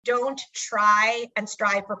don't try and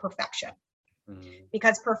strive for perfection.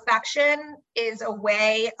 Because perfection is a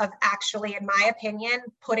way of actually, in my opinion,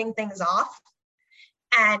 putting things off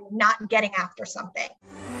and not getting after something.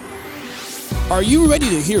 Are you ready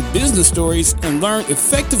to hear business stories and learn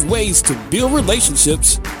effective ways to build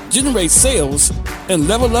relationships, generate sales, and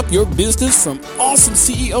level up your business from awesome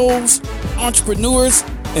CEOs, entrepreneurs,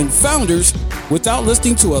 and founders without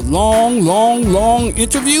listening to a long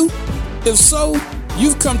interview? If so,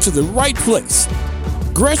 you've come to the right place.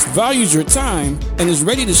 Gresh values your time and is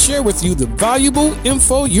ready to share with you the valuable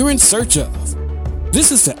info you're in search of.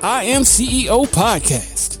 This is the I Am CEO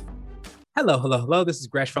podcast. Hello. This is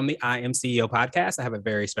Gresh from the I Am CEO podcast. I have a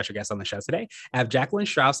very special guest on the show today. I have Jacqueline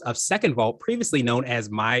Strauss of Second Vault, previously known as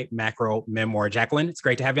My Macro Memoir. Jacqueline, it's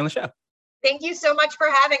great to have you on the show. Thank you so much for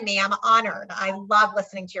having me. I'm honored. I love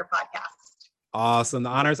listening to your podcast. Awesome. The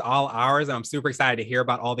honor's all ours. I'm super excited to hear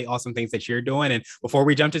about all the awesome things that you're doing. And before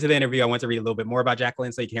we jump into the interview, I want to read a little bit more about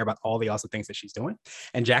Jacqueline so you can hear about all the awesome things that she's doing.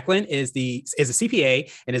 And Jacqueline is a CPA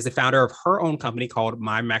and is the founder of her own company called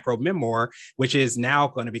My Macro Memoir, which is now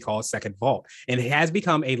going to be called Second Vault. And it has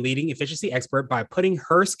become a leading efficiency expert by putting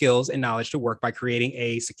her skills and knowledge to work by creating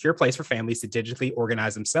a secure place for families to digitally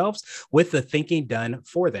organize themselves with the thinking done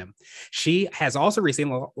for them. She has also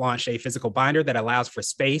recently launched a physical binder that allows for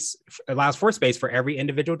space for every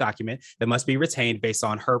individual document that must be retained based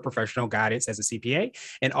on her professional guidance as a CPA,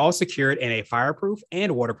 and all secured in a fireproof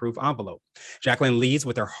and waterproof envelope. Jacqueline leads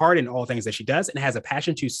with her heart in all things that she does and has a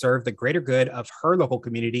passion to serve the greater good of her local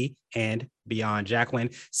community and beyond.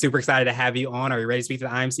 Jacqueline, super excited to have you on. Are you ready to speak to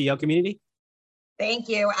the I Am CEO community? Thank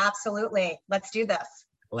you. Absolutely. Let's do this.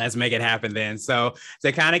 Let's make it happen then. So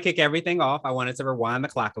to kind of kick everything off, I wanted to rewind the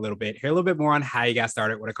clock a little bit, hear a little bit more on how you got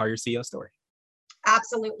started, what I call your CEO story.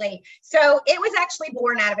 Absolutely. So it was actually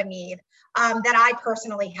born out of a need that I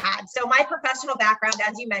personally had. So my professional background,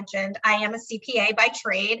 as you mentioned, I am a CPA by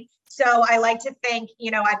trade. So I like to think,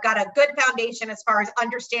 I've got a good foundation as far as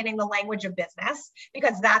understanding the language of business,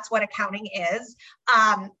 because that's what accounting is.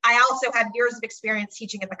 I also have years of experience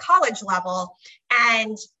teaching at the college level,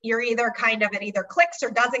 and you're either it either clicks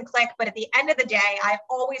or doesn't click. But at the end of the day, I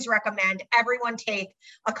always recommend everyone take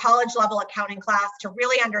a college level accounting class to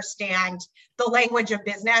really understand the language of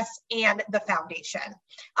business and the foundation.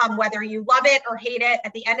 Whether you love it or hate it,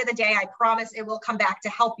 at the end of the day, I promise it will come back to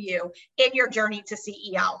help you in your journey to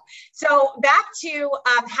CEO. So back to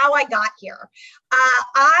how I got here.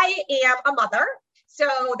 I am a mother. So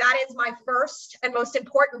that is my first and most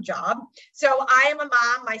important job. So I am a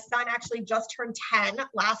mom. My son actually just turned 10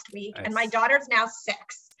 last week, nice. And my daughter's now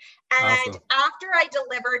 6. And awesome. After I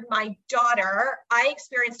delivered my daughter, I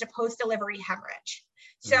experienced a post-delivery hemorrhage.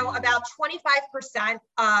 So about 25%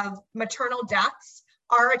 of maternal deaths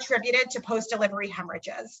are attributed to post-delivery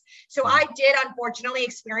hemorrhages. So I did unfortunately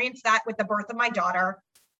experience that with the birth of my daughter.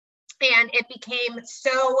 And it became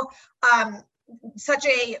such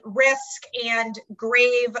a risk and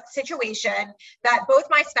grave situation that both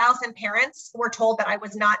my spouse and parents were told that I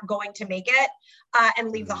was not going to make it and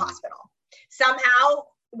leave the hospital. Somehow,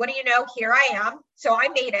 what do you know? Here I am. So I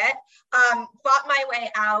made it, fought my way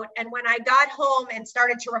out. And when I got home and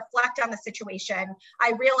started to reflect on the situation,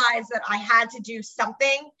 I realized that I had to do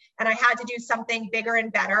something, and I had to do something bigger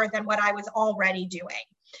and better than what I was already doing.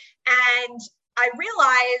 And I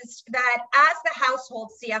realized that as the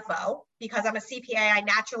household CFO, because I'm a CPA, I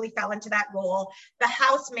naturally fell into that role, the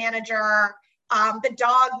house manager, the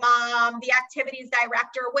dog mom, the activities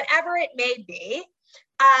director, whatever it may be,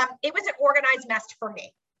 it was an organized mess for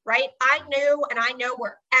me, right? I knew and I know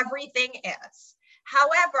where everything is.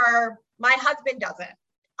 However, my husband doesn't.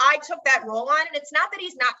 I took that role on, and it's not that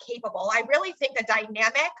he's not capable. I really think the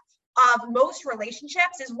dynamic of most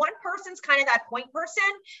relationships is one person's kind of that point person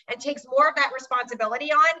and takes more of that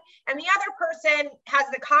responsibility on, and the other person has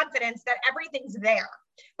the confidence that everything's there.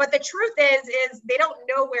 But the truth is they don't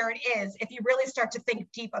know where it is if you really start to think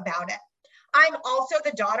deep about it. I'm also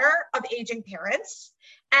the daughter of aging parents,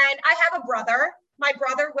 and I have a brother. My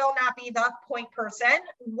brother will not be the point person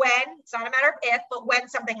when, it's not a matter of if, but when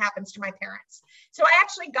something happens to my parents. So I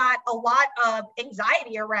actually got a lot of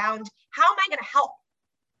anxiety around, how am I going to help?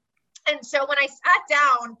 And so when I sat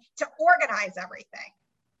down to organize everything,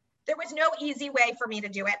 there was no easy way for me to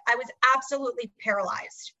do it. I was absolutely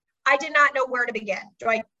paralyzed. I did not know where to begin. Do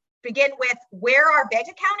I begin with where our bank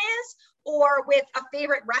account is, or with a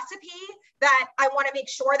favorite recipe that I want to make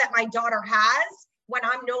sure that my daughter has when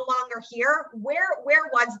I'm no longer here? Where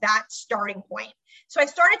was that starting point? So I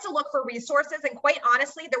started to look for resources, and quite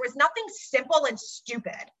honestly, there was nothing simple and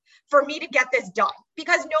stupid for me to get this done,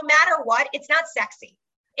 because no matter what, it's not sexy.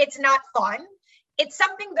 It's not fun. It's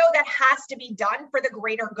something, though, that has to be done for the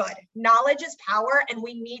greater good. Knowledge is power, and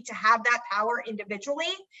we need to have that power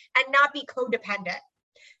individually and not be codependent.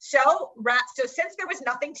 So since there was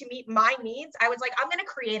nothing to meet my needs, I was like, I'm going to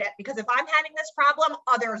create it, because if I'm having this problem,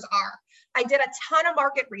 others are. I did a ton of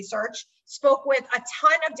market research, spoke with a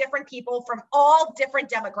ton of different people from all different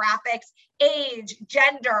demographics, age,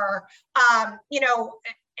 gender,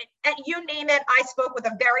 you name it. I spoke with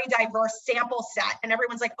a very diverse sample set, and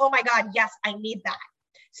everyone's like, oh my God, yes, I need that.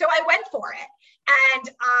 So I went for it and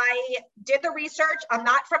I did the research. I'm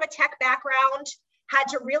not from a tech background, had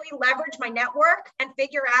to really leverage my network and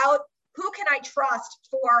figure out who can I trust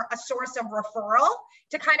for a source of referral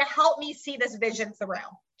to kind of help me see this vision through.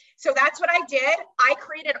 So that's what I did. I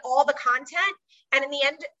created all the content. And in the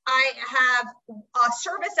end, I have a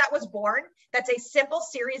service that was born that's a simple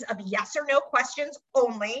series of yes or no questions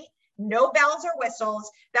only, no bells or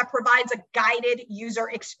whistles, that provides a guided user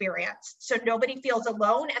experience. So nobody feels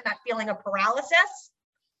alone and that feeling of paralysis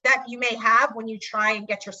that you may have when you try and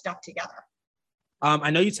get your stuff together.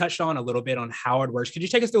 I know you touched on a little bit on how it works. Could you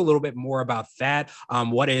take us through a little bit more about that?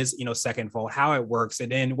 What is, Second Fold, how it works,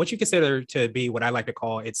 and then what you consider to be what I like to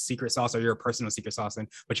call its secret sauce, or your personal secret sauce, and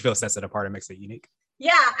what you feel sets it apart and makes it unique?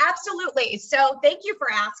 Yeah, absolutely. So thank you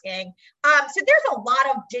for asking. So there's a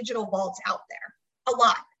lot of digital vaults out there, a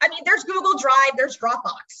lot. I mean, there's Google Drive, there's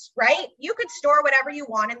Dropbox, right? You could store whatever you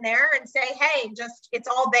want in there and say, hey, it's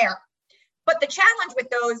all there. But the challenge with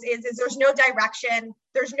those is there's no direction,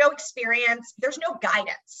 there's no experience, there's no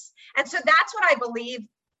guidance. And so that's what I believe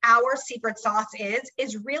our secret sauce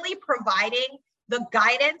is really providing the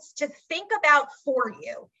guidance to think about for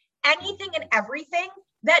you anything and everything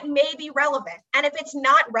that may be relevant. And if it's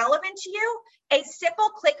not relevant to you, a simple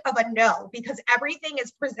click of a no, because everything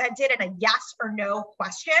is presented in a yes or no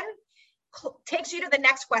question, takes you to the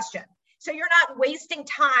next question. So you're not wasting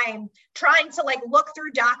time trying to look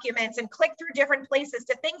through documents and click through different places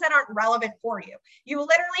to things that aren't relevant for you. You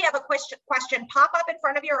literally have a question pop up in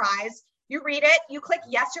front of your eyes. You read it, you click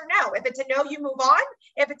yes or no. If it's a no, you move on.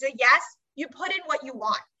 If it's a yes, you put in what you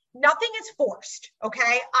want. Nothing is forced,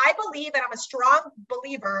 okay? I believe, and I'm a strong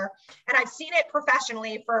believer, and I've seen it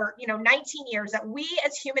professionally for 19 years, that we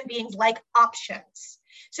as human beings like options.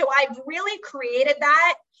 So I've really created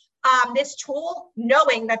this tool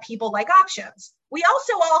knowing that people like options. We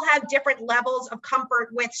also all have different levels of comfort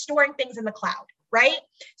with storing things in the cloud, right?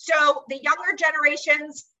 So the younger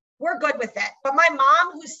generations, we're good with it. But my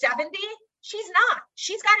mom, who's 70, she's not.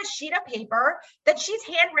 She's got a sheet of paper that she's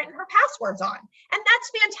handwritten her passwords on. And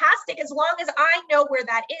that's fantastic as long as I know where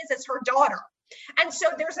that is as her daughter. And so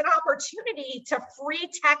there's an opportunity to free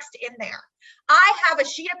text in there. I have a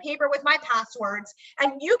sheet of paper with my passwords,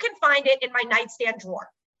 and you can find it in my nightstand drawer.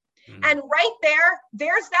 And right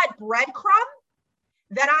there's that breadcrumb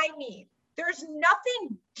that I need. There's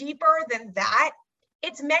nothing deeper than that.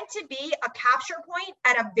 It's meant to be a capture point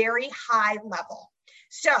at a very high level.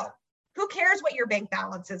 So who cares what your bank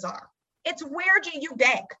balances are? It's where do you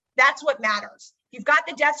bank? That's what matters. If you've got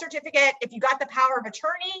the death certificate, if you got the power of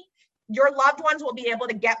attorney, your loved ones will be able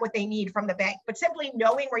to get what they need from the bank. But simply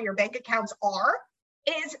knowing where your bank accounts are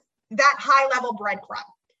is that high level breadcrumb.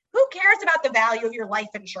 Who cares about the value of your life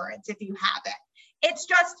insurance if you have it? It's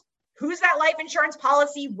just, who's that life insurance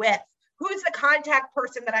policy with? Who's the contact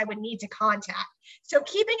person that I would need to contact? So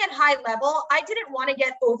keeping it high level, I didn't want to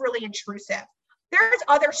get overly intrusive. There's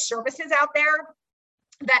other services out there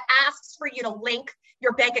that asks for you to link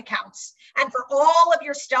your bank accounts and for all of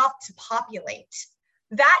your stuff to populate.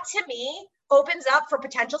 That to me opens up for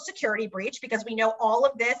potential security breach, because we know all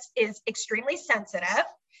of this is extremely sensitive,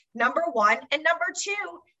 number one. And number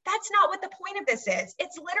two, that's not what the point of this is.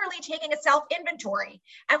 It's literally taking a self-inventory.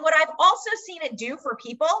 And what I've also seen it do for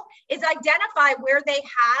people is identify where they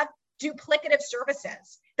have duplicative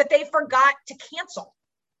services that they forgot to cancel.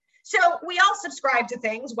 So we all subscribe to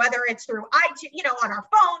things, whether it's through iTunes, on our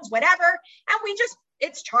phones, whatever, and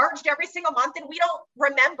it's charged every single month and we don't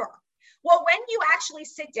remember. Well, when you actually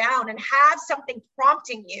sit down and have something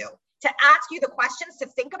prompting you to ask you the questions to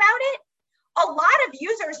think about it, a lot of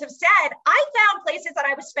users have said, I found places that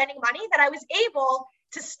I was spending money that I was able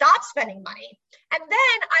to stop spending money. And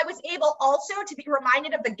then I was able also to be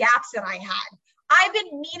reminded of the gaps that I had. I've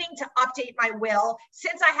been meaning to update my will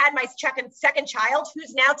since I had my second child,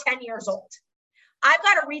 who's now 10 years old. I've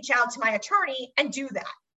got to reach out to my attorney and do that.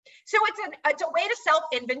 So it's a way to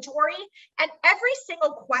self-inventory, and every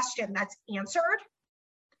single question that's answered,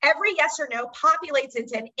 every yes or no populates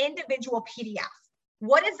into an individual PDF.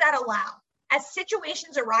 What does that allow? As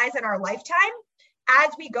situations arise in our lifetime,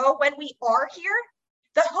 as we go, when we are here,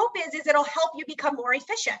 the hope is it'll help you become more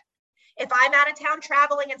efficient. If I'm out of town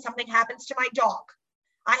traveling and something happens to my dog,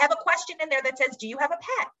 I have a question in there that says, do you have a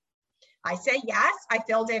pet? I say yes. I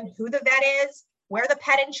filled in who the vet is, where the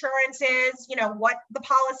pet insurance is, what the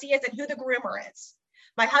policy is, and who the groomer is.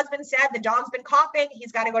 My husband said the dog's been coughing.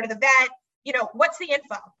 He's got to go to the vet. What's the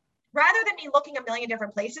info? Rather than me looking a million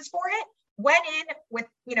different places for it, went in with,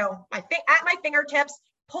 at my fingertips,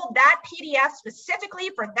 pulled that PDF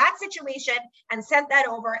specifically for that situation and sent that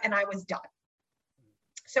over, and I was done.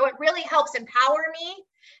 So it really helps empower me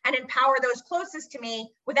and empower those closest to me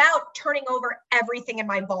without turning over everything in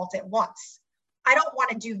my vault at once. I don't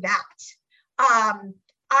want to do that.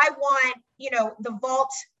 I want, the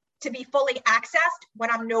vault to be fully accessed when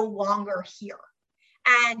I'm no longer here.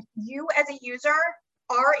 And you as a user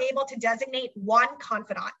are able to designate one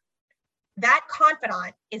confidant. That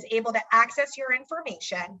confidant is able to access your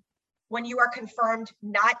information when you are confirmed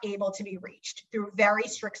not able to be reached through very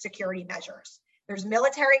strict security measures. There's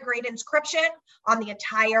military grade encryption on the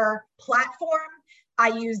entire platform. I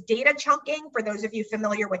use data chunking for those of you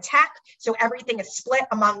familiar with tech. So everything is split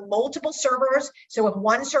among multiple servers. So if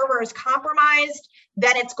one server is compromised,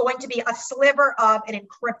 then it's going to be a sliver of an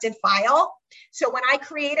encrypted file. So when I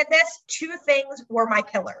created this, two things were my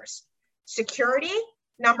pillars. Security,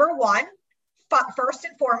 number one, first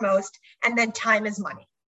and foremost, and then time is money.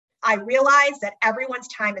 I realize that everyone's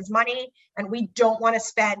time is money and we don't want to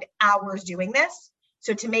spend hours doing this.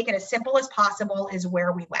 So to make it as simple as possible is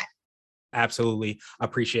where we went. Absolutely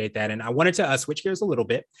appreciate that. And I wanted to switch gears a little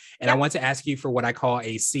bit. And I want to ask you for what I call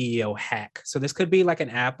a CEO hack. So this could be like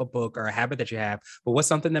an app, a book, or a habit that you have, but what's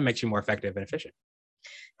something that makes you more effective and efficient?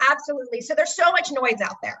 Absolutely. So there's so much noise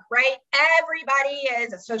out there, right? Everybody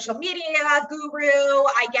is a social media guru.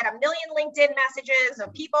 I get a million LinkedIn messages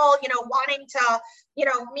of people, wanting to,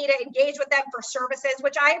 me to engage with them for services,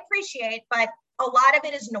 which I appreciate, but a lot of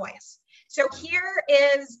it is noise. So here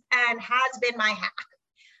is and has been my hack.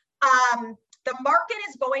 The market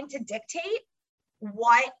is going to dictate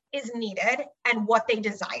what is needed and what they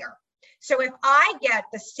desire. So if I get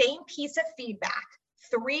the same piece of feedback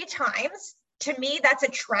 3 times, to me, that's a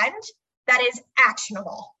trend that is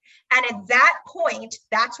actionable. And at that point,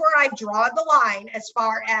 that's where I draw the line as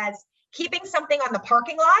far as keeping something on the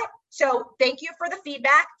parking lot. So thank you for the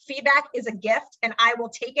feedback. Feedback is a gift and I will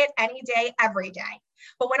take it any day, every day.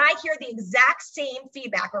 But when I hear the exact same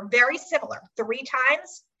feedback or very similar 3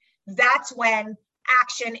 times, that's when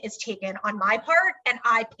action is taken on my part and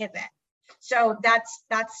I pivot. So that's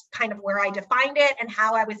kind of where I defined it and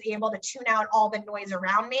how I was able to tune out all the noise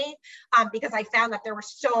around me, because I found that there were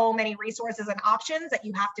so many resources and options that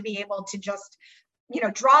you have to be able to just,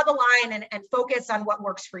 draw the line and focus on what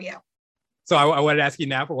works for you. So I wanted to ask you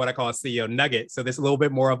now for what I call a CEO nugget. So this is a little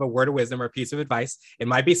bit more of a word of wisdom or a piece of advice. It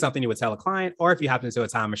might be something you would tell a client, or if you happen into a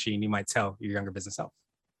time machine, you might tell your younger business self.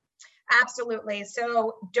 Absolutely.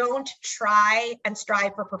 So don't try and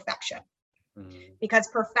strive for perfection. Because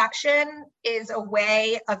perfection is a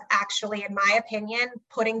way of actually, in my opinion,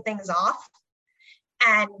 putting things off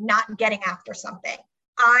and not getting after something.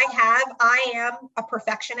 I am a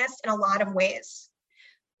perfectionist in a lot of ways,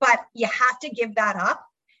 but you have to give that up.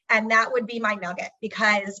 And that would be my nugget,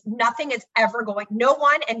 because nothing is ever no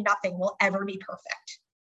one and nothing will ever be perfect.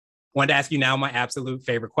 I wanted to ask you now my absolute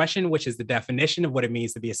favorite question, which is the definition of what it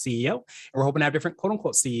means to be a CEO. And we're hoping to have different quote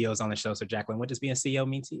unquote CEOs on the show. So Jacqueline, what does being a CEO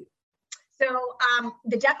mean to you? So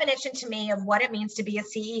the definition to me of what it means to be a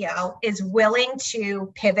CEO is willing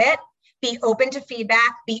to pivot, be open to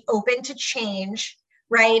feedback, be open to change,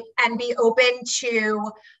 right? And be open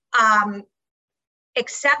to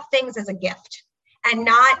accept things as a gift and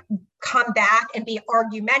not come back and be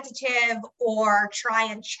argumentative or try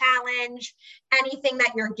and challenge anything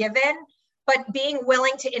that you're given, but being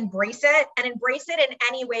willing to embrace it and embrace it in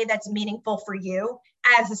any way that's meaningful for you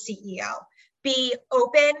as a CEO. Be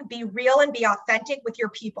open, be real, and be authentic with your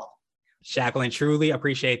people. Jacqueline, truly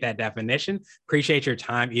appreciate that definition. Appreciate your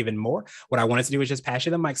time even more. What I wanted to do is just pass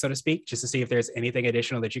you the mic, so to speak, just to see if there's anything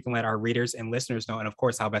additional that you can let our readers and listeners know. And of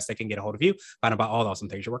course, how best they can get a hold of you, find out about all the awesome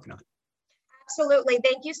things you're working on. Absolutely.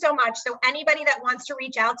 Thank you so much. So anybody that wants to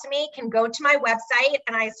reach out to me can go to my website,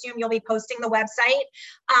 and I assume you'll be posting the website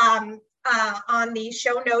on the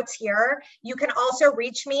show notes here. You can also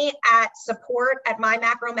reach me at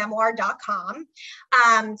support@mymacromemoir.com.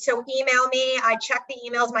 So email me. I check the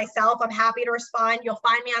emails myself. I'm happy to respond. You'll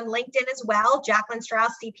find me on LinkedIn as well, Jacqueline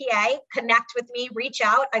Strauss CPA. Connect with me, reach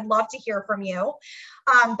out. I'd love to hear from you.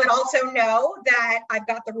 But also know that I've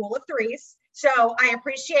got the rule of 3s. So I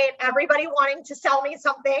appreciate everybody wanting to sell me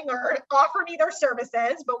something or offer me their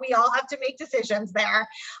services, but we all have to make decisions there.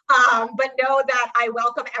 But know that I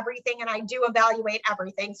welcome everything and I do evaluate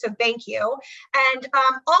everything. So thank you. And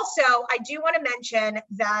also, I do want to mention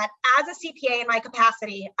that as a CPA in my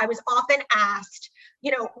capacity, I was often asked,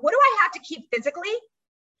 what do I have to keep physically,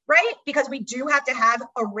 right? Because we do have to have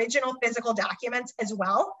original physical documents as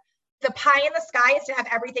well. The pie in the sky is to have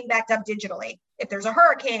everything backed up digitally. If there's a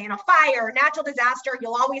hurricane, a fire, natural disaster,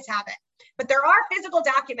 you'll always have it. But there are physical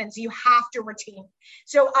documents you have to retain.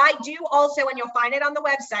 So I do also, and you'll find it on the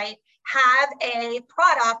website, have a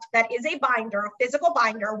product that is a binder, a physical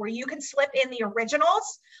binder, where you can slip in the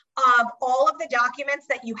originals of all of the documents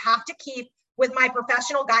that you have to keep with my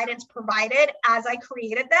professional guidance provided as I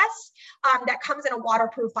created this. That comes in a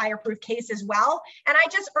waterproof, fireproof case as well. And I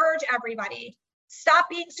just urge everybody, stop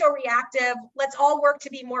being so reactive. Let's all work to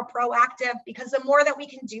be more proactive, because the more that we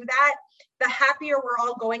can do that, the happier we're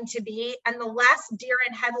all going to be, and the less deer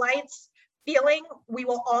in headlights feeling we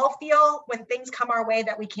will all feel when things come our way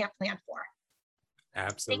that we can't plan for.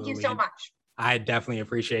 Absolutely. Thank you so much. I definitely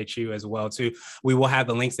appreciate you as well, too. We will have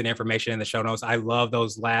the links and information in the show notes. I love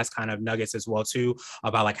those last kind of nuggets as well, too,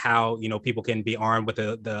 about like how, people can be armed with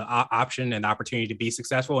the option and the opportunity to be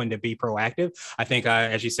successful and to be proactive. I think,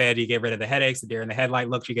 as you said, you get rid of the headaches, the deer in the headlight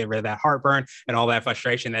looks, you get rid of that heartburn and all that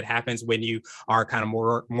frustration that happens when you are kind of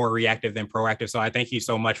more reactive than proactive. So I thank you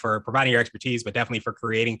so much for providing your expertise, but definitely for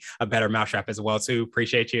creating a better mousetrap as well, too.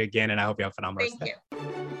 Appreciate you again, and I hope you have a phenomenal day. Thank you.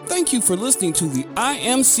 Thank you for listening to the I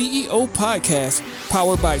Am CEO podcast,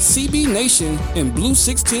 powered by CB Nation and Blue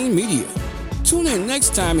 16 Media. Tune in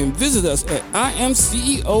next time and visit us at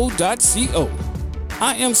imceo.co.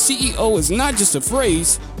 I Am CEO is not just a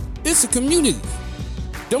phrase, it's a community.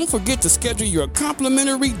 Don't forget to schedule your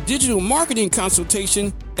complimentary digital marketing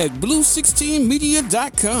consultation at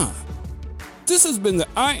blue16media.com. This has been the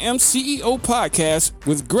I Am CEO podcast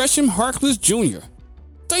with Gresham Harkless Jr.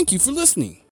 Thank you for listening.